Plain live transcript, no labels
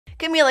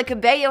Camila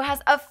Cabello has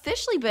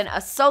officially been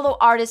a solo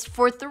artist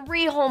for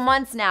 3 whole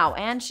months now,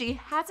 and she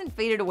hasn't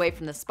faded away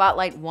from the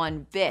spotlight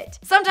one bit.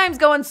 Sometimes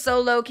going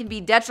solo can be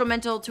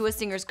detrimental to a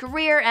singer's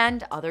career,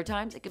 and other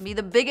times it can be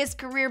the biggest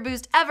career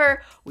boost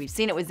ever. We've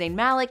seen it with Zayn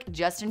Malik,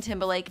 Justin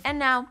Timberlake, and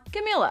now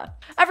Camila.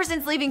 Ever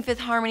since leaving Fifth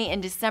Harmony in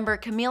December,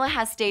 Camila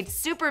has stayed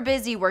super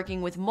busy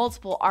working with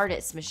multiple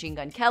artists,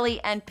 Gun Kelly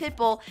and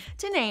Pitbull,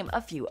 to name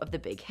a few of the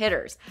big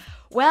hitters.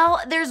 Well,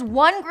 there's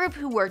one group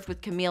who worked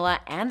with Camila,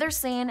 and they're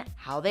saying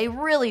how they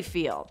really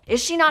feel.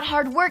 Is she not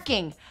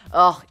hardworking?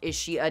 Ugh, is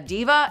she a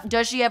diva?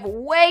 Does she have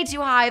way too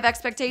high of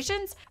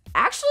expectations?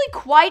 Actually,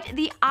 quite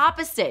the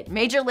opposite.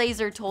 Major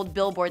Lazer told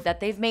Billboard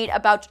that they've made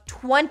about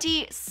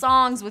 20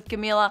 songs with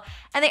Camila,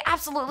 and they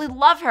absolutely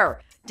love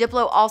her.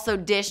 Diplo also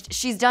dished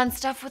she's done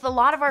stuff with a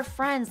lot of our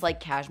friends like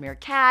Cashmere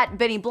Cat,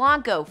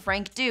 Blanco,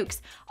 Frank Dukes,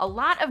 a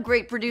lot of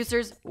great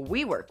producers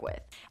we work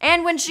with.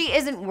 And when she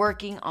isn't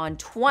working on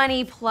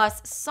 20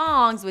 plus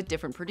songs with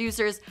different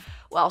producers,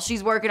 well,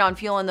 she's working on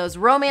fueling those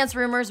romance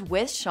rumors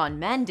with Shawn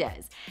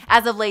Mendes.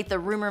 As of late, the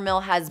rumor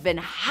mill has been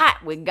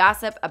hot with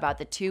gossip about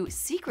the two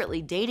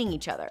secretly dating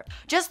each other.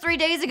 Just 3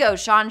 days ago,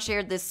 Shawn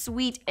shared this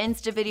sweet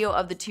Insta video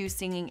of the two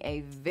singing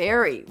a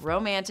very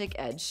romantic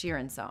Ed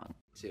Sheeran song.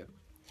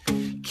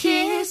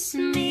 Kiss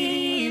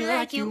me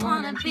like you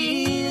wanna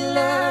be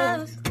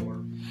loved.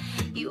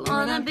 You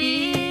wanna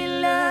be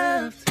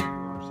loved.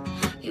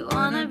 You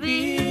wanna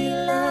be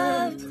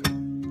loved.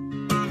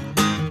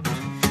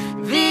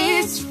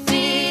 This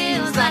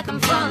feels like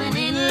I'm falling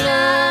in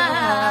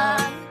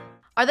love.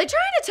 Are they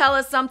trying to tell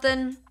us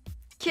something?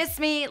 Kiss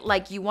me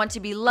like you want to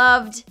be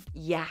loved.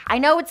 Yeah, I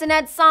know it's an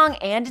Ed song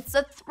and it's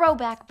a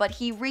throwback, but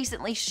he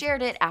recently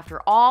shared it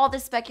after all the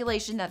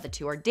speculation that the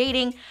two are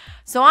dating.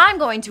 So I'm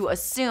going to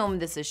assume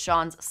this is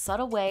Shawn's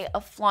subtle way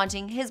of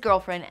flaunting his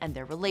girlfriend and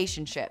their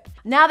relationship.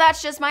 Now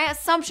that's just my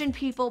assumption,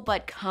 people,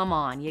 but come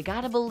on, you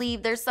gotta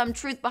believe there's some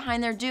truth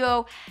behind their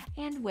duo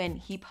and when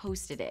he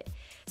posted it.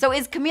 So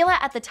is Camila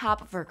at the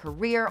top of her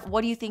career?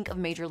 What do you think of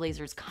Major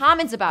Lazer's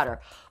comments about her?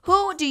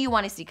 Who do you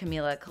want to see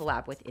Camila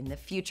collab with in the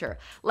future?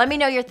 Let me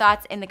know your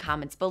thoughts in the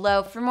comments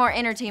below. For more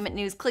entertainment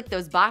news, click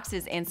those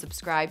boxes and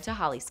subscribe to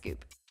Hollyscoop.